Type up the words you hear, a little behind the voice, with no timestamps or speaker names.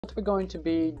What we're going to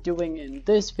be doing in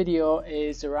this video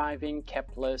is deriving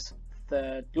Kepler's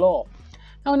third law.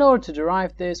 Now, in order to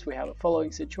derive this, we have a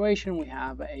following situation. We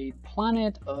have a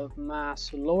planet of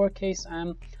mass lowercase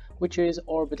m, which is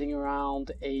orbiting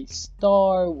around a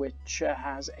star which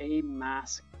has a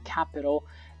mass capital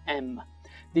M.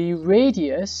 The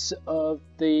radius of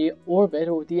the orbit,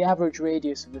 or the average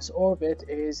radius of this orbit,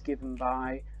 is given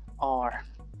by r.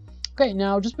 Okay,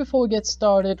 now just before we get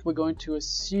started, we're going to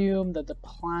assume that the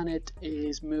planet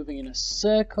is moving in a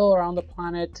circle around the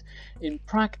planet. In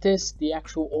practice, the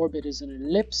actual orbit is an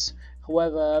ellipse.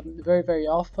 However, very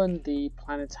often the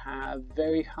planets have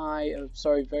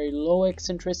very low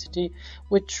eccentricity,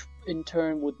 which in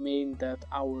turn would mean that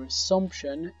our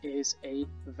assumption is a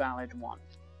valid one.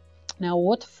 Now,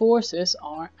 what forces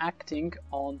are acting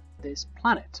on this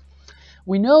planet?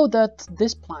 We know that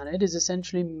this planet is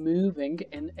essentially moving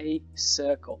in a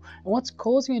circle, and what's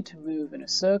causing it to move in a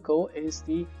circle is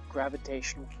the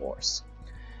gravitational force.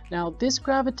 Now, this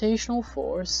gravitational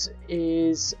force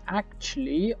is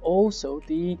actually also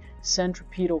the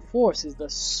centripetal force, is the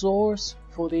source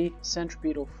for the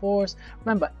centripetal force.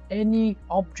 Remember, any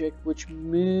object which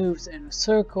moves in a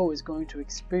circle is going to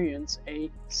experience a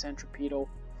centripetal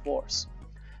force.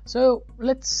 So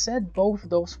let's set both of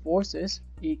those forces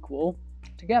equal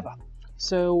together.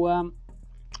 So what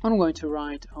I'm going to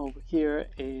write over here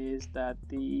is that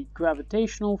the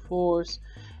gravitational force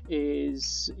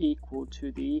is equal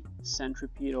to the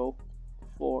centripetal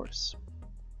force.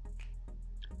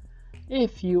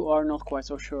 If you are not quite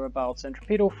so sure about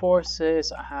centripetal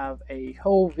forces, I have a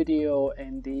whole video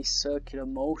in the circular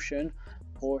motion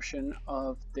portion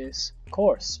of this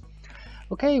course.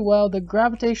 Okay, well, the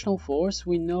gravitational force,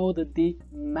 we know that the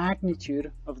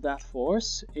magnitude of that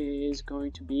force is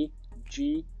going to be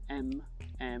gmm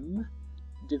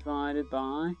divided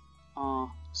by r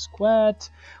squared,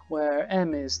 where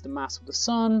m is the mass of the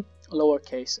sun,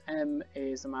 lowercase m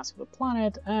is the mass of the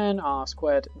planet, and r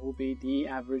squared will be the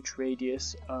average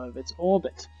radius of its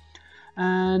orbit.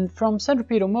 And from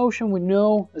centripetal motion, we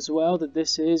know as well that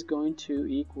this is going to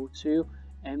equal to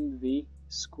mv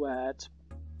squared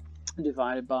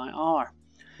divided by r.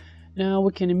 Now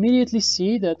we can immediately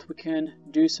see that we can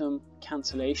do some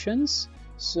cancellations.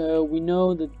 So we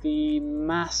know that the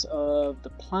mass of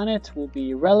the planet will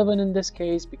be irrelevant in this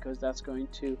case because that's going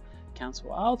to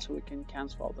cancel out. So we can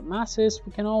cancel out the masses.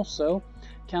 We can also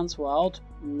cancel out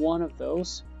one of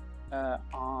those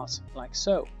r's like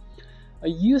so. A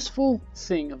useful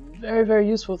thing, a very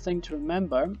useful thing to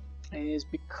remember is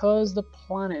because the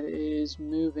planet is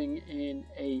moving in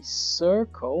a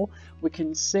circle, we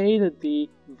can say that the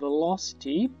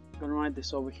velocity, I'm going to write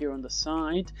this over here on the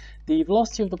side, the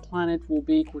velocity of the planet will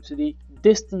be equal to the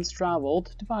distance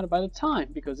traveled divided by the time,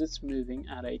 because it's moving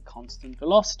at a constant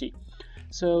velocity.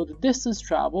 So the distance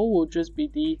traveled will just be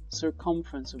the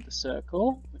circumference of the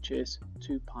circle, which is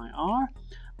 2 pi r.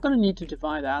 I'm going to need to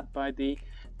divide that by the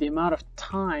amount of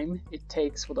time it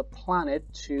takes for the planet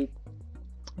to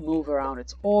move around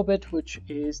its orbit, which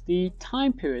is the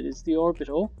time period, is the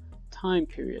orbital time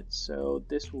period. So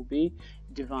this will be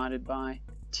divided by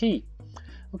t.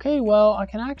 Okay, well, I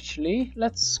can actually,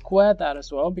 let's square that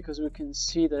as well, because we can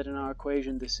see that in our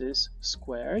equation this is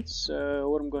squared. So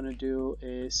what I'm going to do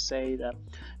is say that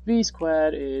v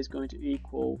squared is going to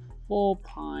equal 4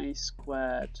 pi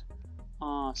squared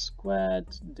r squared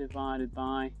divided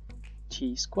by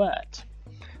t squared.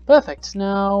 Perfect.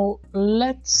 Now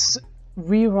let's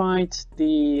rewrite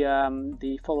the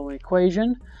following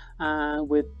equation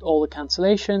with all the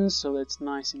cancellations, so it's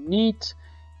nice and neat,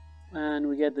 and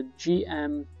we get that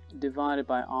gm divided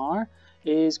by r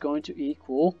is going to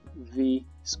equal v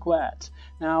squared.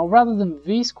 Now, rather than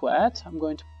v squared, I'm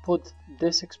going to put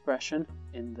this expression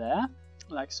in there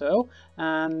like so,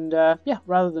 and yeah,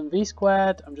 rather than v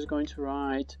squared, I'm just going to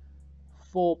write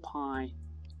 4 pi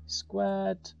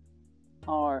squared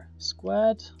r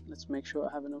squared. Let's make sure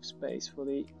I have enough space for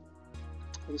the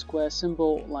square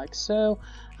symbol like so,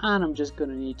 and I'm just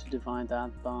going to need to divide that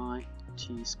by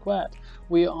t squared.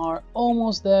 We are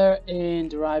almost there in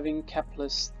deriving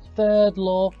Kepler's third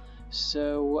law,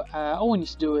 so all we need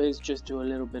to do is just do a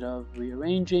little bit of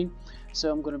rearranging.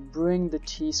 So I'm going to bring the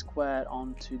t squared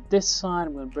onto this side,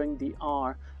 I'm going to bring the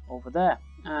r over there,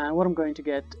 and what I'm going to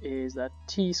get is that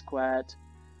t squared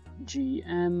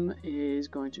gm is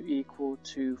going to equal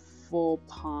to 4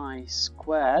 pi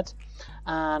squared,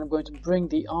 and I'm going to bring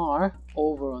the r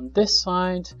over on this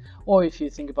side, or if you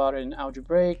think about it in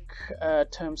algebraic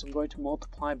terms, I'm going to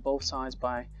multiply both sides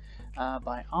by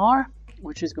r,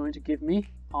 which is going to give me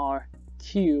r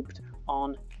cubed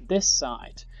on this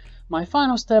side. My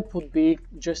final step would be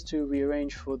just to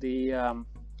rearrange for the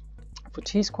for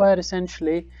t squared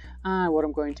essentially, and what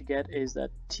I'm going to get is that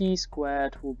t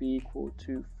squared will be equal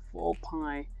to 4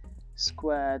 pi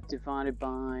squared divided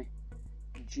by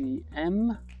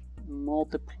gm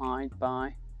multiplied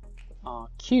by r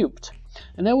cubed.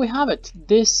 And there we have it.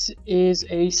 This is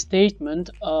a statement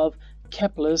of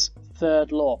Kepler's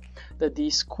third law, that the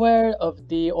square of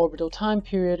the orbital time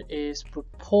period is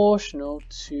proportional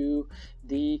to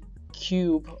the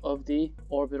cube of the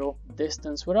orbital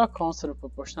distance, with our constant of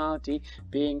proportionality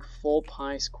being 4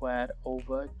 pi squared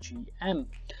over gm.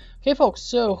 Okay folks,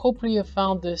 so hopefully you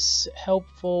found this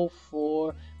helpful.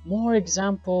 For more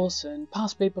examples and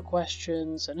past paper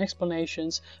questions and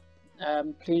explanations,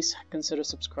 please consider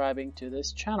subscribing to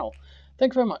this channel.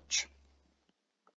 Thank you very much.